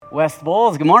West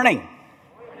Bulls, good morning.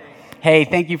 Hey,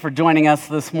 thank you for joining us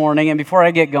this morning. And before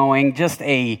I get going, just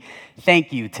a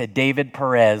thank you to David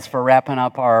Perez for wrapping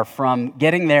up our From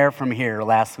Getting There From Here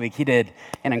last week. He did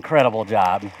an incredible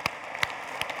job.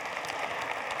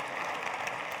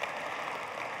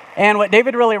 And what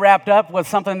David really wrapped up was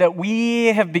something that we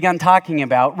have begun talking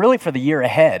about really for the year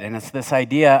ahead. And it's this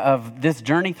idea of this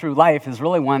journey through life is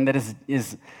really one that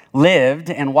is lived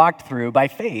and walked through by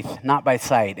faith, not by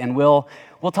sight. And we'll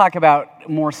talk about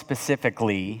more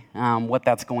specifically what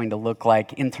that's going to look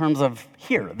like in terms of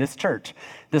here, this church,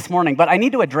 this morning. But I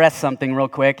need to address something real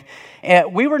quick.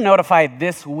 We were notified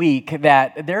this week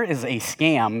that there is a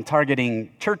scam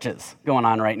targeting churches going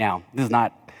on right now. This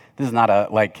is not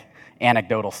a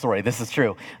anecdotal story. This is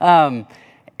true. And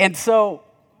so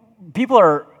people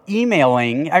are getting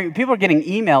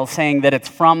emails saying that it's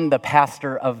from the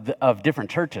pastor of different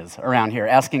churches around here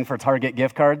asking for Target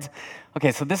gift cards.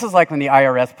 Okay, so this is like when the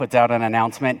IRS puts out an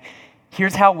announcement.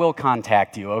 Here's how we'll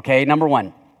contact you, okay? Number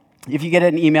one, if you get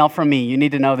an email from me, you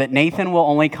need to know that Nathan will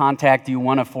only contact you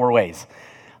one of four ways.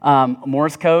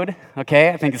 Morse code, okay?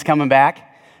 I think it's coming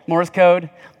back. Morse code.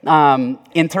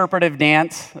 Interpretive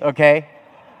dance, okay?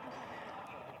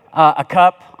 A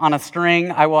cup on a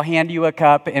string. I will hand you a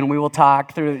cup and we will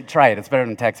talk through. Try it. It's better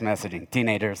than text messaging,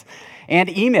 teenagers. And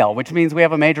email, which means we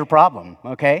have a major problem,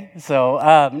 okay?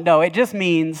 So, no, it just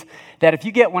means that if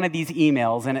you get one of these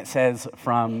emails and it says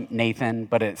from Nathan,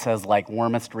 but it says like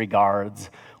warmest regards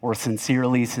or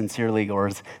sincerely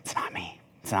yours, it's not me.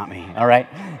 It's not me, all right?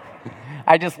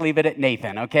 I just leave it at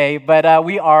Nathan, okay? But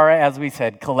we are, as we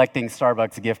said, collecting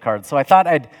Starbucks gift cards. So I thought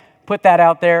I'd put that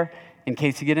out there in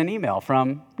case you get an email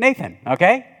from Nathan,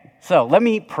 okay? So let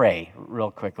me pray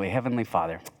real quickly. Heavenly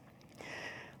Father,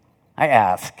 I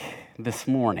ask this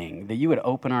morning that you would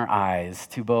open our eyes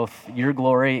to both your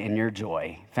glory and your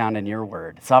joy found in your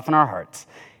word. Soften our hearts.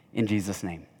 In Jesus'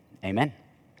 name, amen.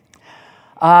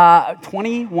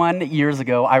 21 years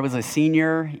ago, I was a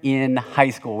senior in high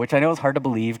school, which I know is hard to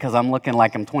believe because I'm looking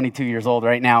like I'm 22 years old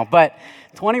right now. But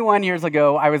 21 years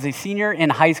ago, I was a senior in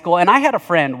high school, and I had a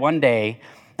friend one day.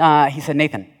 He said,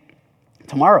 Nathan,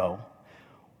 tomorrow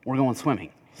we're going swimming.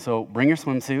 So bring your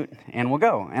swimsuit and we'll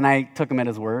go. And I took him at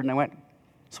his word and I went,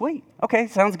 sweet. Okay,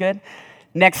 sounds good.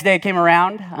 Next day came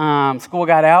around. School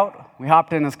got out. We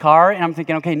hopped in his car and I'm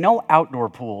thinking, okay, no outdoor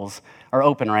pools are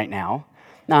open right now.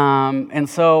 And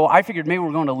so I figured maybe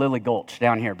we're going to Lily Gulch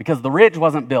down here because the ridge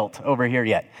wasn't built over here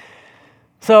yet.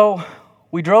 So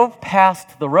we drove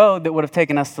past the road that would have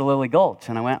taken us to Lily Gulch.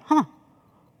 And I went,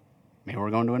 maybe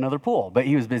we're going to another pool. But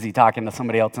he was busy talking to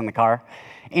somebody else in the car.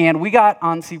 And we got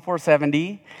on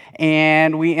C470,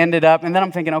 and we ended up, and then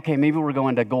I'm thinking, okay, maybe we're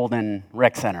going to Golden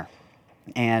Rec Center.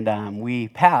 And we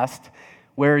passed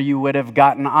where you would have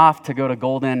gotten off to go to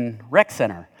Golden Rec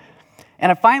Center.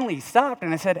 And I finally stopped,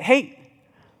 and I said, hey,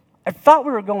 I thought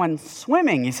we were going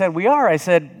swimming. He said, we are. I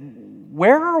said,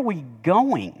 where are we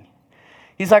going?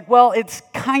 He's like, well, it's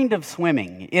kind of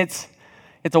swimming. It's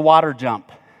a water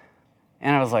jump.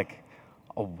 And I was like,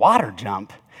 a water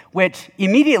jump, which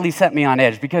immediately set me on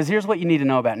edge because here's what you need to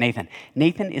know about Nathan.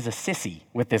 Nathan is a sissy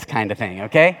with this kind of thing,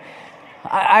 okay?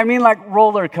 I mean like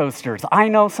roller coasters. I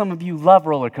know some of you love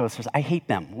roller coasters. I hate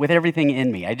them with everything in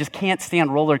me. I just can't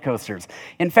stand roller coasters.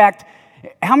 In fact,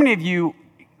 how many of you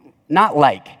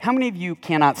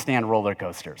cannot stand roller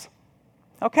coasters?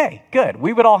 Okay, good.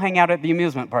 We would all hang out at the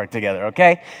amusement park together,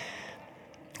 okay?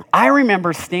 I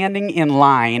remember standing in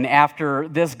line after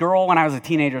this girl, when I was a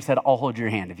teenager, said, I'll hold your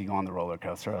hand if you go on the roller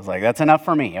coaster. I was like, that's enough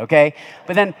for me, okay?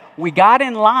 But then we got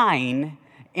in line,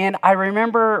 and I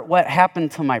remember what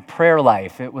happened to my prayer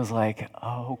life. It was like,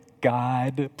 oh,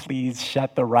 God, please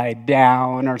shut the ride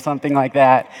down or something like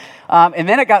that. And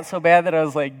then it got so bad that I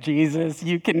was like, Jesus,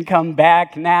 you can come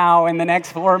back now in the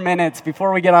next 4 minutes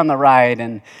before we get on the ride.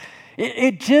 And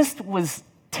it just was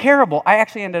terrible. I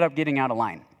actually ended up getting out of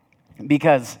line.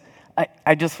 Because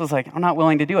I just was like, I'm not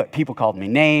willing to do it. People called me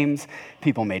names.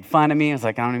 People made fun of me. I was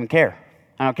like, I don't even care.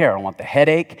 I don't care. I don't want the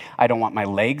headache. I don't want my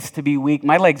legs to be weak.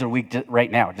 My legs are weak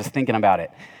right now, just thinking about it.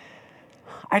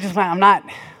 I just went,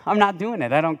 I'm not doing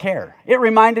it. I don't care. It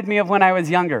reminded me of when I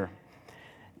was younger,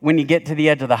 when you get to the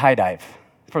edge of the high dive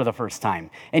for the first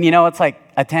time. And it's like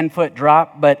a 10-foot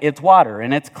drop, but it's water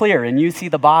and it's clear and you see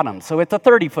the bottom. So it's a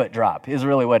 30-foot drop is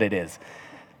really what it is.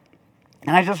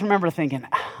 And I just remember thinking,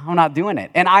 I'm not doing it.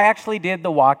 And I actually did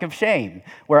the walk of shame,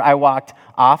 where I walked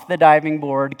off the diving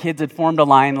board. Kids had formed a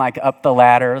line like up the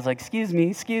ladder. I was like, excuse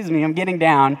me, I'm getting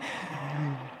down.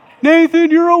 Nathan,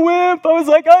 you're a wimp. I was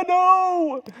like, I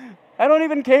know. I don't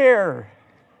even care.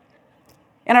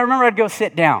 And I remember I'd go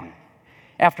sit down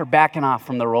after backing off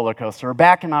from the roller coaster or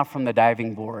backing off from the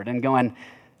diving board and going,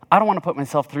 I don't want to put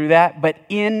myself through that. But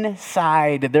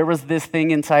inside, there was this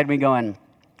thing inside me going,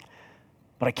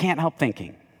 but I can't help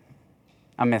thinking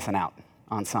I'm missing out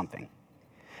on something.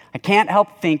 I can't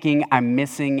help thinking I'm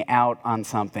missing out on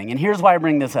something. And here's why I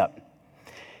bring this up.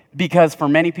 Because for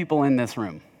many people in this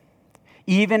room,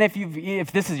 even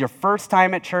if this is your first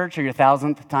time at church or your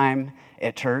 1,000th time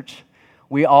at church,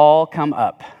 we all come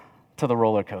up to the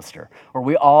roller coaster, or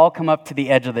we all come up to the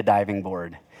edge of the diving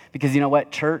board. Because you know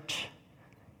what? Church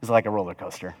is like a roller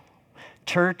coaster.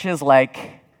 Church is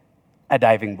like a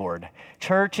diving board.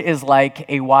 Church is like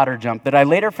a water jump that I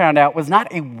later found out was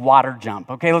not a water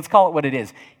jump. Okay, let's call it what it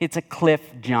is. It's a cliff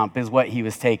jump is what he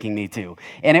was taking me to.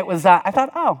 And it was, I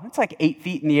thought, oh, it's like 8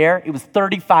 feet in the air. It was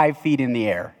 35 feet in the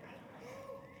air.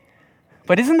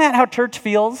 But isn't that how church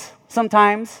feels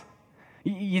sometimes?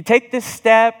 You take this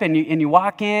step and you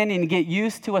walk in and you get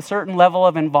used to a certain level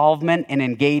of involvement and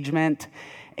engagement,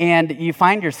 and you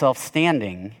find yourself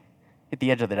standing at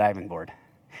the edge of the diving board,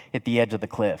 at the edge of the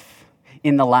cliff,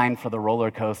 in the line for the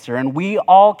roller coaster. And we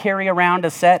all carry around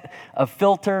a set of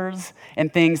filters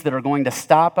and things that are going to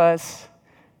stop us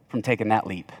from taking that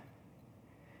leap.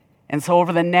 And so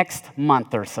over the next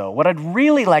month or so, what I'd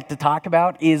really like to talk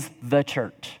about is the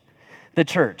church. The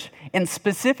church. And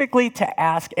specifically to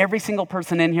ask every single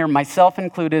person in here, myself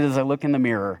included as I look in the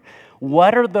mirror,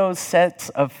 what are those sets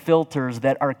of filters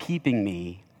that are keeping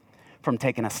me from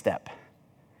taking a step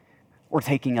or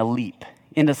taking a leap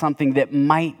into something that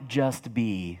might just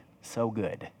be so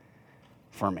good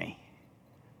for me?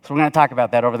 So we're going to talk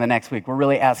about that over the next week. We're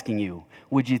really asking you,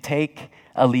 would you take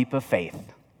a leap of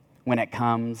faith when it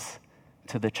comes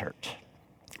to the church?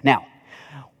 Now,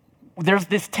 there's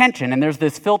this tension and there's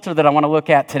this filter that I want to look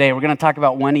at today. We're going to talk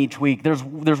about one each week. There's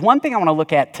one thing I want to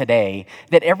look at today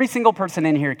that every single person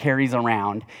in here carries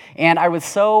around. And I was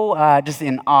so just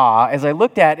in awe as I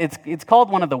looked at it's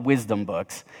called one of the wisdom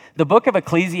books. The book of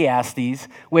Ecclesiastes,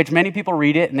 which many people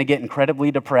read it and they get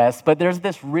incredibly depressed, but there's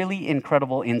this really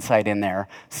incredible insight in there.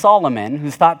 Solomon,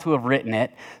 who's thought to have written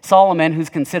it, Solomon, who's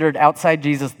considered outside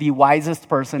Jesus the wisest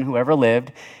person who ever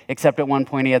lived, except at one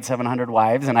point he had 700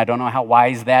 wives, and I don't know how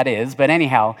wise that is, but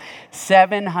anyhow,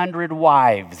 700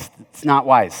 wives. It's not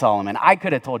wise, Solomon. I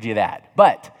could have told you that.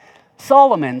 But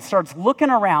Solomon starts looking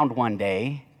around one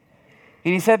day,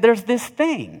 and he said, there's this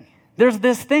thing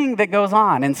that goes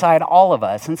on inside all of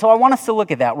us. And so I want us to look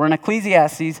at that. We're in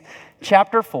Ecclesiastes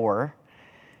chapter 4.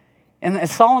 And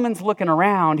as Solomon's looking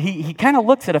around, he kind of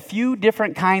looks at a few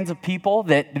different kinds of people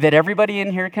that everybody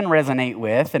in here can resonate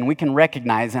with and we can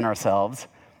recognize in ourselves.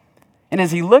 And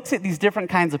as he looks at these different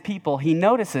kinds of people, he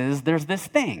notices there's this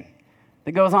thing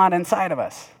that goes on inside of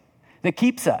us that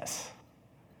keeps us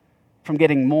from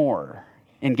getting more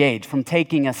engaged, from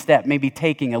taking a step, maybe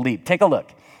taking a leap. Take a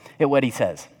look at what he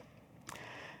says.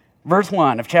 Verse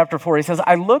 1 of chapter 4, he says,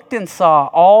 I looked and saw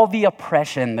all the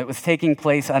oppression that was taking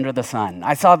place under the sun.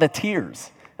 I saw the tears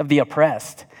of the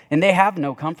oppressed, and they have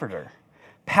no comforter.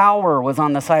 Power was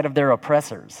on the side of their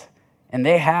oppressors, and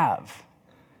they have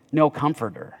no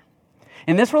comforter.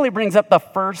 And this really brings up the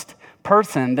first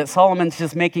person that Solomon's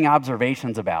just making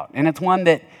observations about. And it's one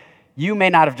that you may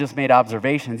not have just made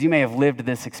observations. You may have lived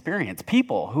this experience.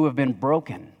 People who have been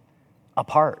broken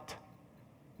apart,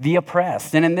 the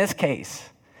oppressed. And in this case,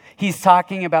 he's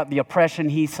talking about the oppression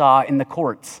he saw in the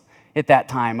courts at that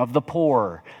time of the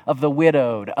poor, of the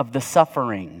widowed, of the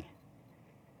suffering.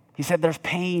 He said there's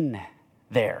pain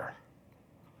there.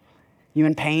 You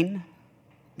in pain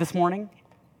this morning?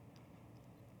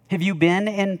 Have you been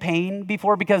in pain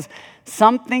before? Because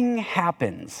something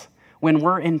happens when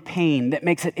we're in pain that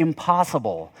makes it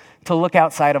impossible to look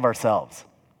outside of ourselves.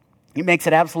 It makes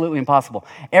it absolutely impossible.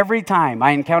 Every time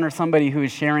I encounter somebody who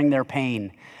is sharing their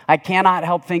pain, I cannot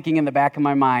help thinking in the back of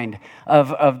my mind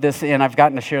of this, and I've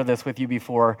gotten to share this with you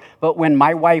before, but when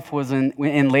my wife was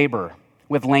in labor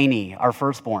with Lainey, our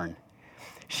firstborn,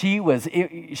 she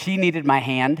needed my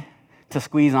hand to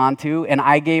squeeze onto, and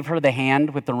I gave her the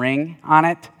hand with the ring on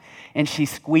it, and she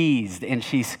squeezed, and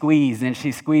she squeezed, and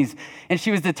she squeezed, and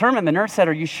she was determined. The nurse said,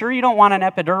 are you sure you don't want an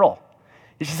epidural?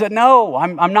 And she said, no,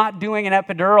 I'm not doing an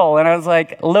epidural. And I was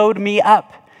like, load me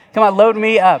up. Come on, load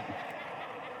me up.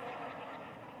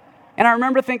 And I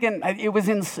remember thinking, it was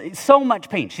in so much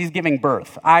pain. She's giving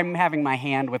birth. I'm having my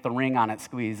hand with the ring on it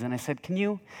squeezed. And I said, can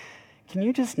you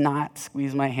just not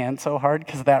squeeze my hand so hard?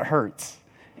 Because that hurts.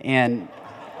 And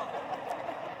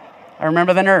I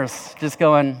remember the nurse just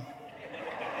going,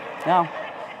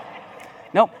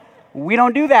 nope, we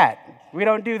don't do that. We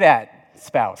don't do that,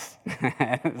 spouse.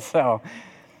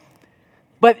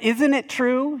 But isn't it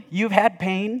true you've had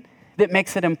pain that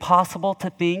makes it impossible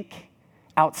to think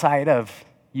outside of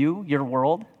you, your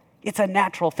world? It's a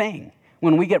natural thing.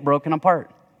 when we get broken apart.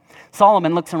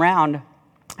 Solomon looks around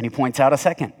and he points out a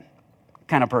second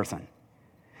kind of person.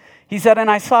 He said,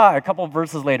 and I saw, a couple of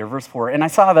verses later, verse 4, and I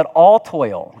saw that all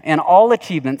toil and all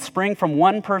achievement spring from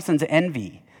one person's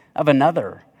envy of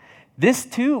another. This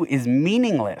too is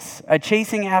meaningless, a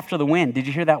chasing after the wind. Did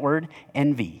you hear that word?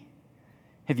 Envy.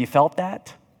 Have you felt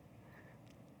that?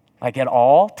 Like at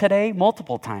all today?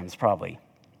 Multiple times probably.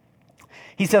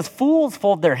 He says, fools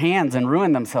fold their hands and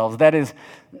ruin themselves. That is,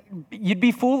 you'd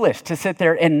be foolish to sit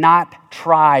there and not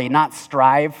try, not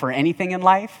strive for anything in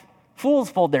life.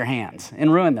 Fools fold their hands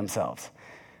and ruin themselves.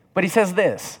 But he says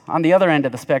this, on the other end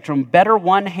of the spectrum, better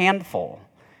one handful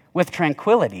with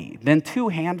tranquility than two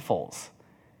handfuls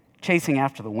chasing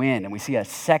after the wind. And we see a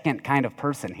second kind of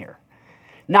person here.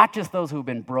 Not just those who have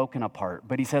been broken apart,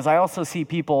 but he says, I also see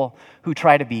people who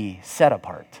try to be set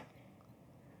apart.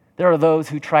 There are those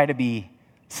who try to be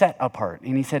set apart.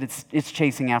 And he said it's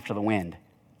chasing after the wind.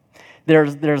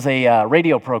 There's a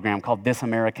radio program called This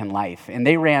American Life, and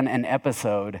they ran an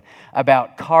episode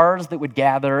about cars that would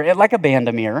gather at like a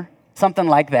Bandamere, something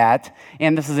like that,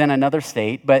 and this is in another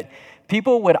state, but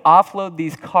people would offload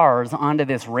these cars onto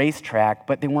this racetrack,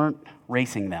 but they weren't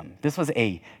racing them. This was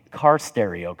a car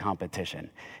stereo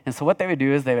competition. And so what they would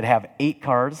do is they would have 8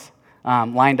 cars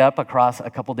lined up across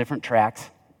a couple different tracks,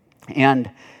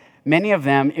 and many of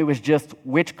them, it was just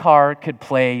which car could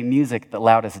play music the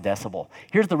loudest decibel.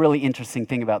 Here's the really interesting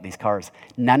thing about these cars.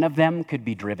 None of them could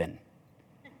be driven.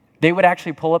 They would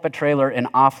actually pull up a trailer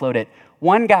and offload it.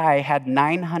 One guy had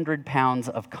 900 pounds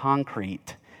of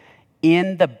concrete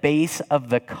in the base of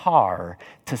the car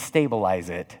to stabilize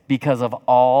it because of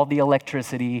all the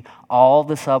electricity, all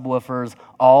the subwoofers,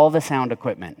 all the sound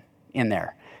equipment in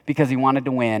there. Because he wanted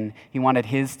to win. He wanted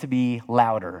his to be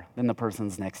louder than the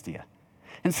person's next to you.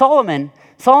 And Solomon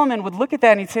would look at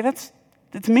that and he'd say, that's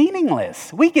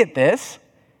meaningless. We get this.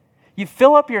 You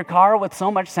fill up your car with so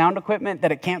much sound equipment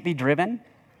that it can't be driven.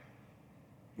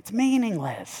 It's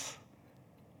meaningless.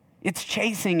 It's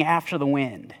chasing after the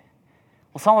wind.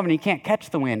 Well, Solomon, he can't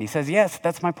catch the wind. He says, yes,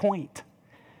 that's my point.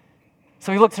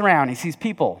 So he looks around. He sees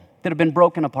people that have been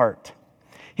broken apart.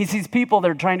 He sees people that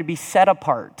are trying to be set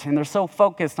apart, and they're so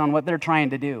focused on what they're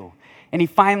trying to do. And he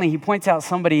points out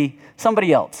somebody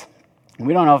else.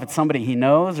 We don't know if it's somebody he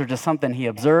knows or just something he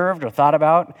observed or thought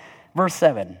about. Verse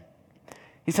 7,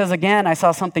 he says, again, I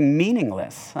saw something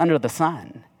meaningless under the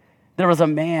sun. There was a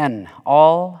man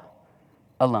all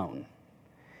alone.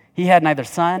 He had neither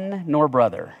son nor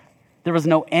brother. There was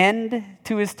no end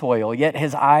to his toil, yet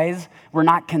his eyes were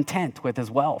not content with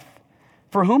his wealth.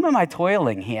 For whom am I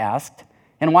toiling, he asked,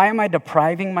 and why am I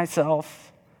depriving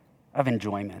myself of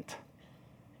enjoyment?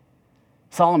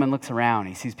 Solomon looks around.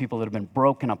 He sees people that have been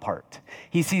broken apart.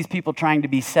 He sees people trying to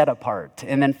be set apart.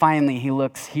 And then finally he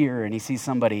looks here and he sees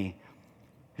somebody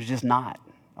who's just not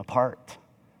a part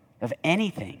of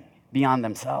anything beyond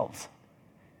themselves.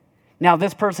 Now,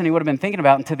 this person he would have been thinking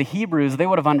about, and to the Hebrews, they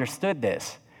would have understood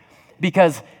this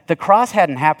because the cross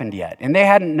hadn't happened yet, and they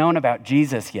hadn't known about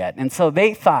Jesus yet. And so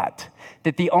they thought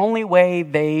that the only way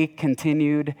they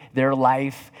continued their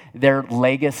life, their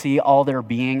legacy, all their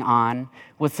being on,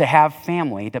 was to have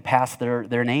family to pass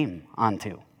their name on to.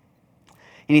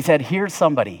 And he said, here's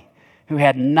somebody who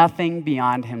had nothing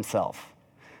beyond himself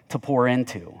to pour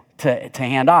into, to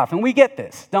hand off. And we get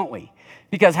this, don't we?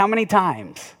 Because how many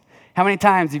times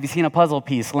have you seen a puzzle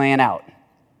piece laying out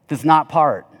that's not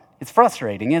part? It's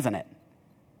frustrating, isn't it?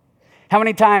 How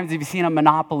many times have you seen a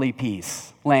Monopoly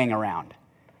piece laying around?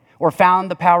 Or found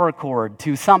the power cord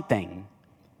to something,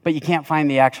 but you can't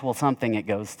find the actual something it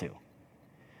goes to?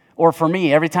 Or for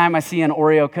me, every time I see an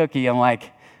Oreo cookie, I'm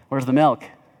like, where's the milk?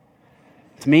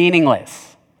 It's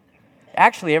meaningless.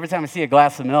 Actually, every time I see a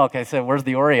glass of milk, I say, where's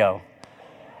the Oreo?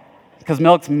 Because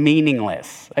milk's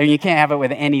meaningless. I mean, you can't have it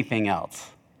with anything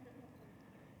else.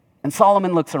 And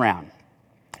Solomon looks around,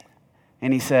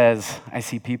 and he says, I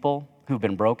see people who've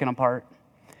been broken apart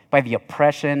by the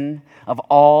oppression of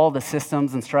all the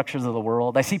systems and structures of the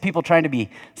world. I see people trying to be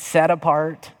set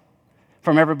apart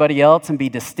from everybody else and be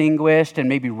distinguished and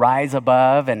maybe rise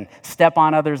above and step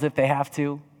on others if they have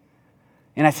to.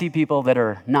 And I see people that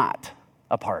are not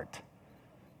a part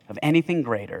of anything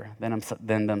greater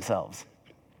than themselves.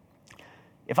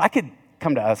 If I could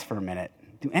come to us for a minute,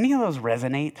 do any of those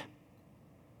resonate?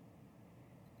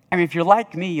 I mean, if you're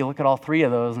like me, you look at all 3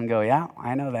 of those and go, yeah,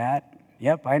 I know that.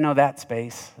 Yep, I know that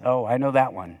space. Oh, I know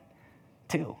that one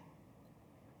too.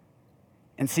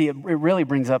 And see, it really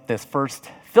brings up this first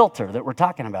filter that we're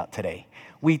talking about today.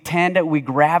 We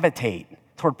gravitate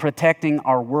toward protecting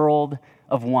our world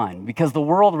of one because the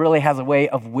world really has a way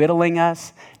of whittling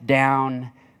us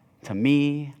down to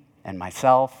me and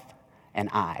myself and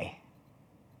I.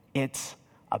 It's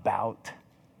about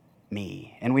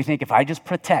me. And we think if I just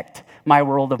protect my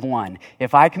world of one,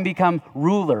 if I can become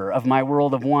ruler of my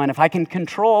world of one, if I can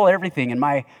control everything in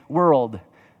my world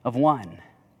of one,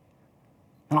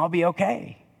 then I'll be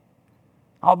okay.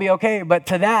 I'll be okay. But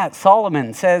to that,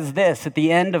 Solomon says this at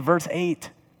the end of verse 8.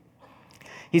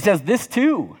 He says, this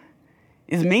too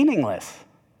is meaningless.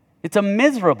 It's a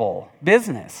miserable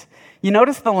business. You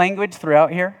notice the language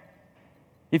throughout here?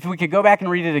 If we could go back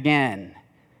and read it again,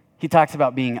 he talks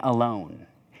about being alone.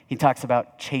 He talks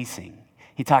about chasing.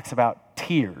 He talks about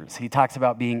tears. He talks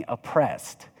about being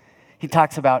oppressed. He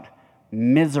talks about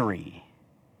misery.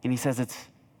 And he says it's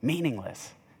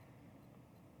meaningless.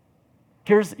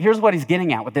 Here's what he's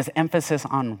getting at with this emphasis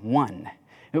on one.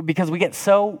 Because we get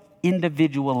so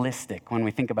individualistic when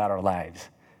we think about our lives.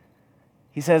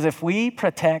 He says if we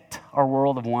protect our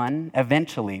world of one,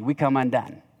 eventually we come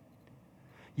undone.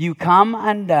 You come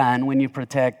undone when you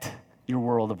protect your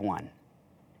world of one.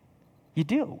 You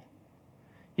do.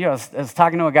 You know, I was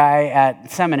talking to a guy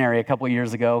at seminary a couple of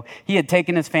years ago. He had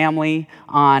taken his family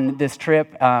on this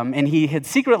trip, and he had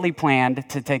secretly planned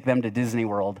to take them to Disney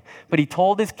World. But he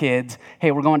told his kids,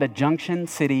 hey, we're going to Junction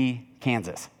City,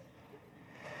 Kansas.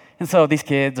 And so these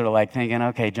kids are like thinking,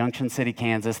 okay, Junction City,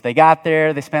 Kansas. They got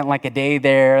there. They spent like a day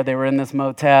there. They were in this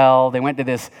motel. They went to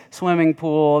this swimming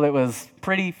pool that was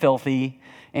pretty filthy.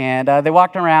 And they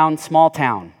walked around small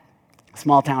town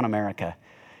America.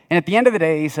 And at the end of the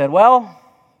day, he said, well,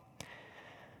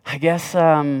 I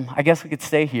guess we could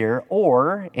stay here.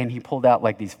 Or, and he pulled out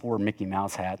like these 4 Mickey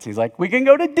Mouse hats. He's like, we can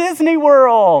go to Disney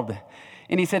World.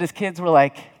 And he said his kids were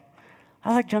like,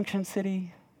 I like Junction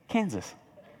City, Kansas.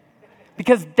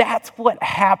 Because that's what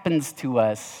happens to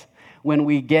us when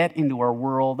we get into our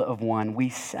world of one. We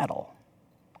settle.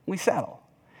 We settle.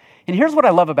 And here's what I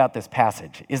love about this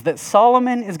passage, is that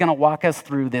Solomon is going to walk us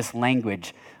through this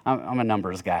language. I'm a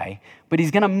numbers guy. But he's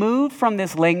going to move from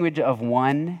this language of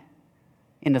one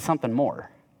into something more.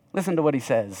 Listen to what he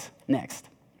says next.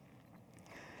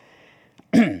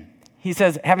 He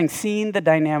says, having seen the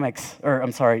dynamics,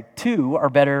 two are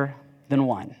better than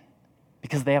one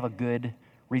because they have a good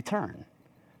return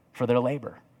for their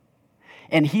labor.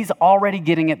 And he's already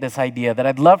getting at this idea that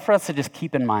I'd love for us to just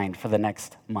keep in mind for the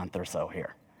next month or so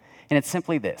here. And it's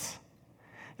simply this,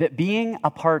 that being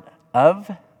a part of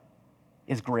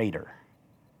is greater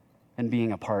than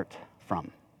being a part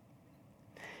from.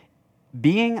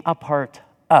 Being a part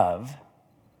of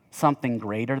something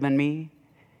greater than me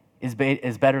is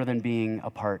better than being a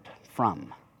part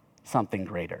from something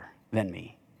greater than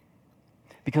me.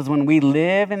 Because when we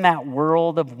live in that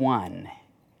world of one,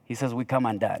 he says we come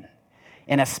undone.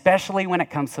 And especially when it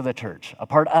comes to the church, a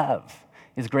part of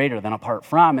is greater than apart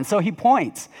from. And so he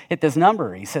points at this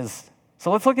number. He says,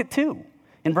 so let's look at 2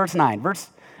 in verse 9.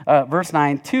 Verse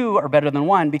 9, 2 are better than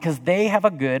 1 because they have a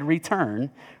good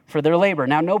return for their labor.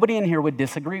 Now, nobody in here would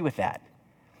disagree with that.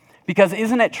 Because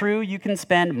isn't it true you can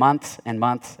spend months and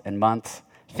months and months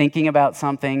thinking about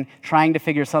something, trying to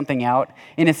figure something out,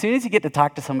 and as soon as you get to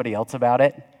talk to somebody else about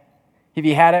it, have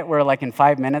you had it where like in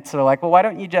 5 minutes they're like, well, why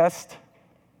don't you just?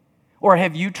 Or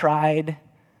have you tried?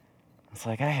 It's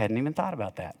like, I hadn't even thought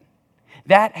about that.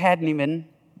 That hadn't even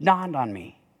dawned on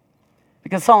me.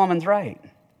 Because Solomon's right.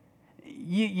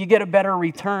 You get a better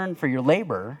return for your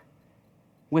labor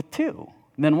with 2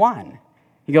 than 1.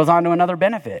 He goes on to another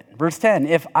benefit. Verse 10,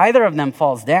 if either of them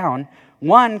falls down,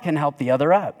 one can help the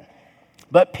other up.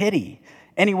 But pity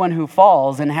anyone who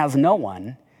falls and has no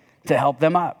one to help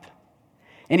them up.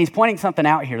 And he's pointing something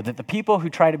out here that the people who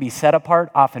try to be set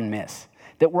apart often miss.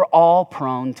 That we're all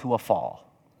prone to a fall.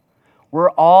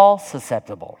 We're all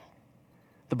susceptible.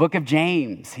 The book of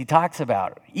James, he talks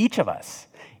about each of us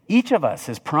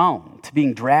is prone to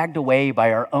being dragged away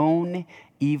by our own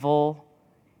evil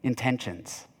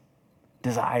intentions,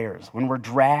 desires, when we're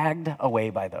dragged away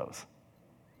by those.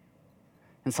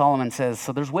 And Solomon says,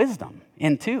 so there's wisdom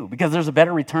in 2, because there's a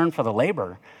better return for the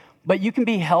labor, but you can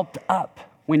be helped up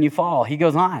when you fall. He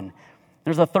goes on.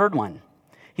 There's a third one.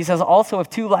 He says, also, if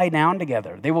 2 lie down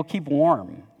together, they will keep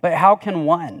warm. But how can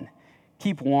one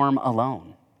keep warm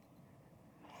alone?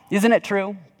 Isn't it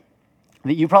true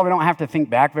that you probably don't have to think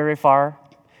back very far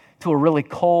to a really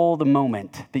cold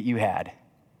moment that you had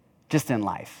just in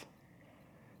life?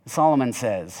 Solomon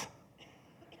says,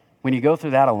 when you go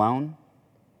through that alone,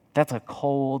 that's a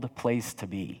cold place to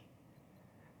be.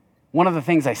 One of the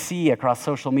things I see across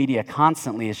social media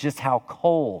constantly is just how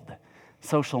cold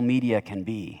social media can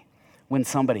be when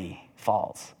somebody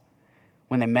falls,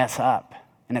 when they mess up,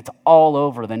 and it's all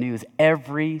over the news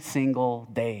every single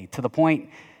day to the point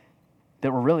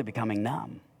that we're really becoming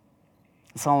numb.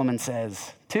 Solomon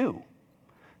says, 2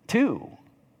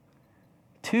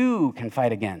 Two can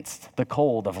fight against the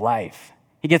cold of life.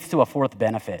 He gets to a fourth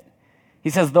benefit. He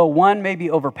says, though one may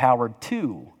be overpowered,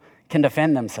 two can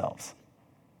defend themselves.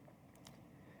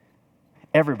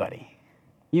 Everybody,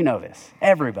 you know this,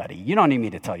 everybody, you don't need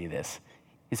me to tell you this,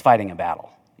 is fighting a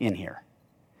battle in here.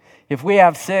 If we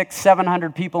have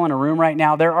 600-700 people in a room right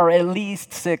now, there are at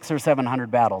least 600 or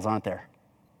 700 battles, aren't there?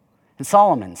 And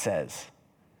Solomon says,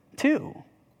 two.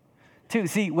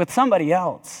 See, with somebody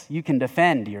else, you can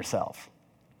defend yourself.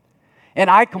 And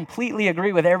I completely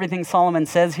agree with everything Solomon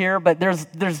says here, but there's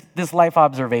this life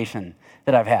observation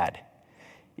that I've had.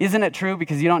 Isn't it true,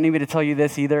 because you don't need me to tell you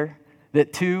this either,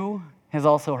 that two has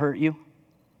also hurt you?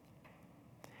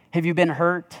 Have you been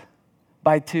hurt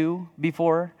by two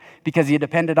before because you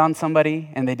depended on somebody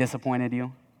and they disappointed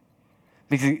you?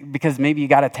 Because maybe you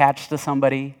got attached to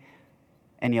somebody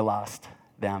and you lost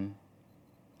them.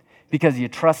 Because you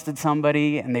trusted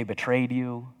somebody and they betrayed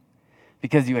you.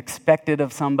 Because you expected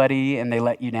of somebody and they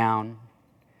let you down.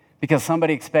 Because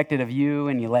somebody expected of you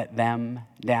and you let them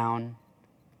down.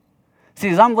 See,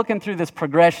 as I'm looking through this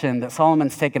progression that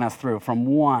Solomon's taken us through from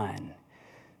 1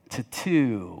 to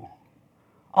 2,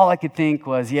 all I could think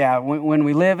was, when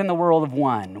we live in the world of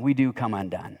 1, we do come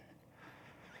undone.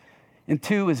 And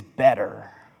 2 is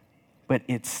better, but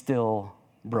it's still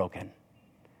broken.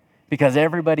 Because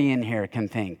everybody in here can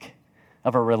think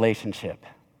of a relationship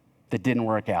that didn't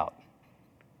work out.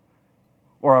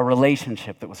 Or a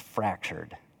relationship that was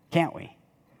fractured, can't we?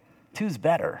 2's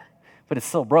better, but it's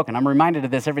still broken. I'm reminded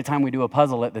of this every time we do a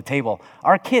puzzle at the table.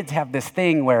 Our kids have this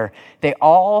thing where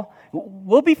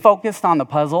we'll be focused on the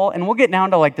puzzle, and we'll get down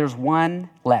to like there's one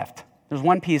left. There's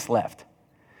one piece left.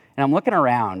 And I'm looking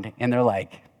around, and they're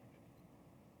like,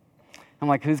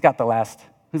 who's got the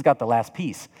last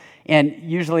piece? And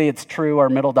usually it's True, our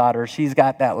middle daughter, she's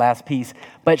got that last piece,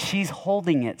 but she's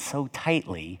holding it so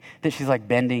tightly that she's like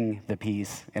bending the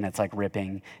piece and it's like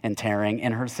ripping and tearing,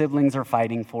 and her siblings are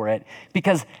fighting for it,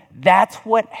 because that's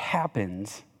what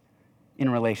happens in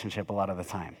relationship a lot of the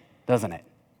time, doesn't it?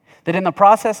 That in the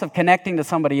process of connecting to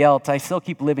somebody else, I still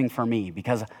keep living for me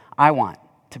because I want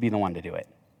to be the one to do it.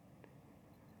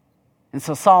 And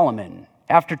so Solomon,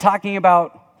 after talking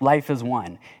about life is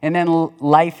 1, and then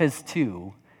life is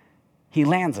 2, he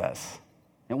lands us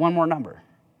at one more number.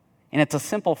 And it's a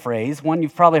simple phrase, one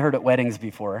you've probably heard at weddings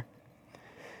before.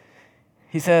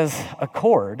 He says, a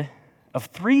cord of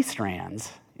 3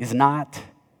 strands is not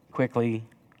quickly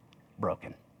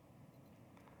broken.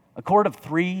 A cord of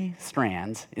 3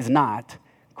 strands is not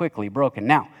quickly broken.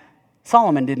 Now,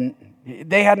 Solomon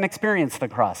they hadn't experienced the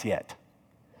cross yet.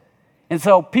 And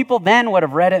so people then would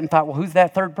have read it and thought, well, who's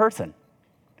that third person?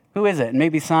 Who is it? And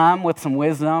maybe some with some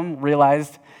wisdom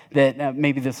realized that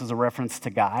maybe this was a reference to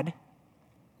God.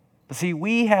 But see,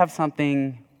 we have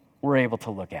something we're able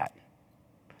to look at.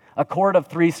 A cord of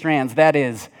 3 strands, that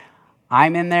is,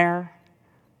 I'm in there,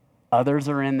 others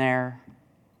are in there,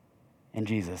 and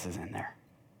Jesus is in there.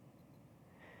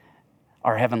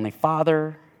 Our Heavenly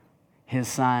Father, His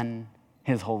Son,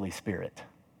 His Holy Spirit.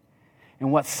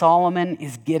 And what Solomon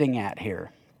is getting at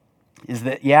here is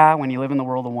that, when you live in the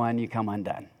world of 1, you come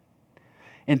undone.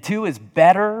 And 2 is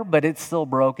better, but it's still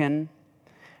broken.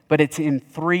 But it's in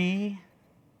 3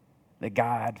 that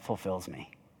God fulfills me.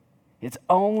 It's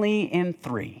only in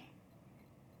 3.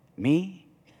 Me,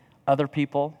 other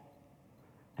people,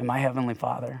 and my Heavenly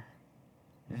Father.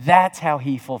 That's how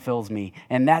He fulfills me,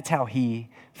 and that's how He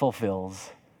fulfills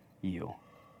you.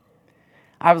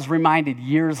 I was reminded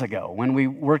years ago when we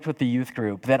worked with the youth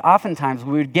group that oftentimes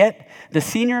the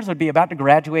seniors would be about to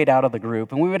graduate out of the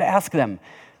group, and we would ask them,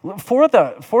 for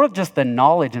just the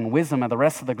knowledge and wisdom of the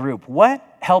rest of the group, what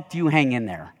helped you hang in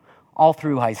there all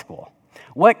through high school?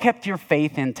 What kept your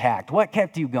faith intact? What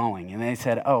kept you going? And they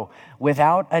said,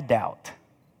 without a doubt,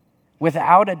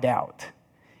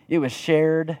 it was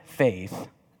shared faith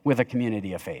with a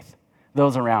community of faith,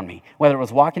 those around me. Whether it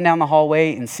was walking down the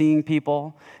hallway and seeing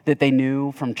people that they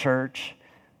knew from church,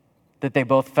 that they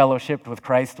both fellowshiped with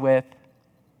Christ with,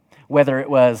 whether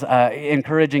it was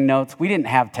encouraging notes. We didn't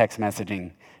have text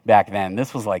messaging back then.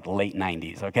 This was like late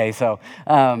 90s, okay? So,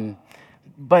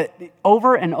 but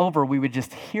over and over, we would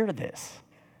just hear this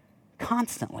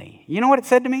constantly. You know what it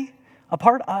said to me? A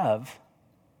part of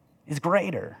is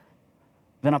greater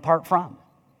than apart from.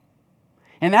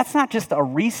 And that's not just a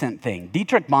recent thing.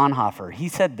 Dietrich Bonhoeffer, he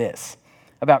said this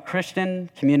about Christian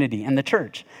community and the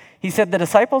church. He said the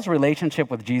disciples'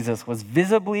 relationship with Jesus was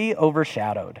visibly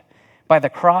overshadowed by the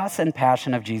cross and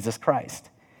passion of Jesus Christ.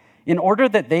 In order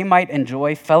that they might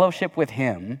enjoy fellowship with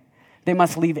Him, they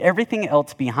must leave everything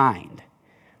else behind.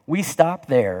 We stop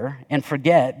there and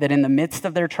forget that in the midst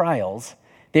of their trials,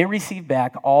 they received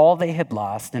back all they had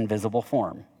lost in visible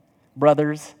form: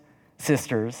 brothers,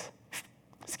 sisters,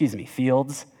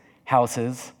 fields,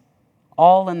 houses,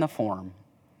 all in the form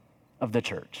of the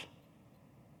church.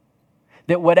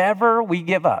 That whatever we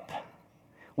give up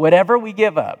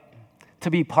to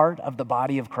be part of the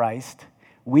body of Christ,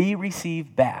 we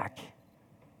receive back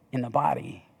in the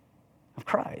body of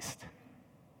Christ.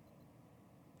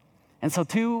 And so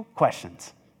 2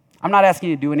 questions. I'm not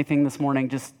asking you to do anything this morning,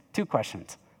 just 2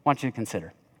 questions I want you to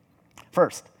consider.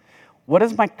 First, what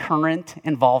does my current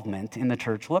involvement in the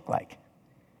church look like?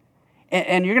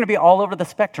 And you're going to be all over the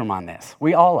spectrum on this.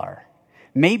 We all are.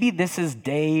 Maybe this is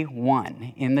day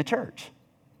 1 in the church.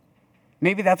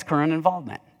 Maybe that's current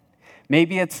involvement.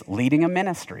 Maybe it's leading a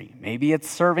ministry. Maybe it's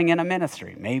serving in a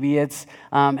ministry. Maybe it's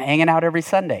hanging out every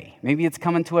Sunday. Maybe it's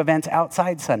coming to events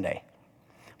outside Sunday.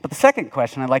 But the second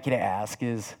question I'd like you to ask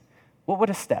is, what would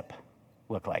a step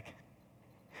look like?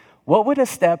 What would a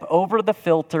step over the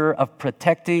filter of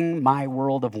protecting my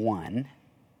world of one,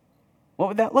 what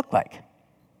would that look like?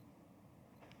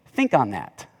 Think on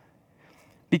that.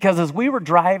 Because as we were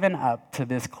driving up to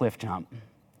this cliff jump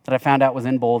that I found out was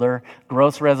in Boulder,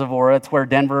 Gross Reservoir, it's where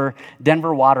Denver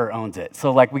Water owns it.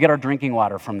 So like we get our drinking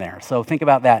water from there. So think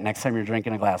about that next time you're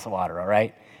drinking a glass of water, all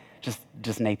right?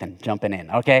 Just Nathan jumping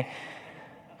in, okay?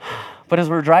 But as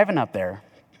we were driving up there,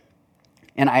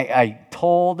 and I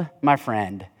told my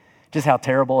friend just how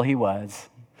terrible he was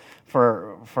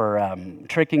for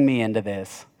tricking me into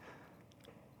this,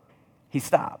 he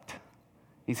stopped.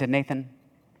 He said, Nathan,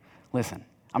 listen,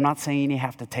 I'm not saying you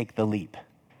have to take the leap,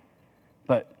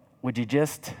 but would you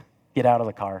just get out of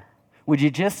the car? Would you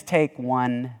just take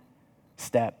one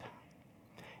step?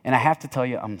 And I have to tell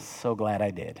you, I'm so glad I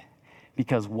did,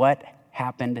 because what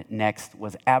happened next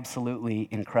was absolutely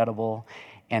incredible,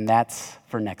 and that's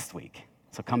for next week.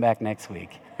 So come back next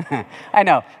week. I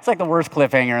know, it's like the worst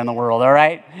cliffhanger in the world, all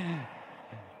right?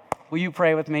 Will you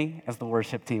pray with me as the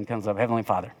worship team comes up? Heavenly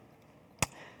Father,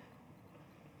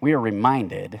 we are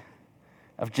reminded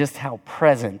of just how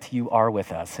present you are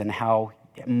with us and how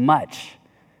much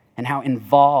and how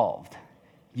involved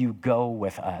you go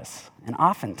with us. And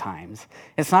oftentimes,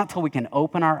 it's not till we can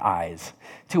open our eyes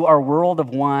to our world of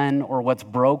one or what's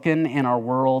broken in our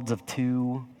worlds of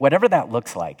two, whatever that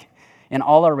looks like, in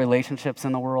all our relationships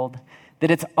in the world,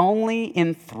 that it's only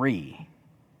in three,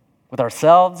 with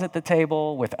ourselves at the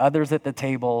table, with others at the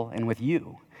table, and with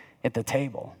you at the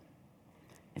table.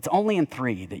 It's only in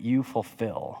three that you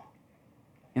fulfill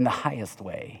in the highest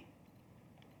way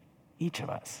each of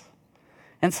us.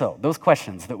 And so, those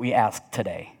questions that we asked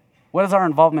today, what does our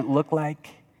involvement look like?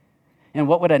 And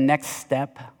what would a next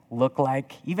step look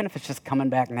like, even if it's just coming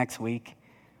back next week?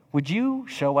 Would you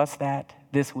show us that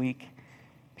this week?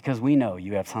 Because we know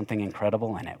you have something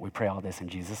incredible in it. We pray all this in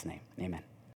Jesus' name. Amen.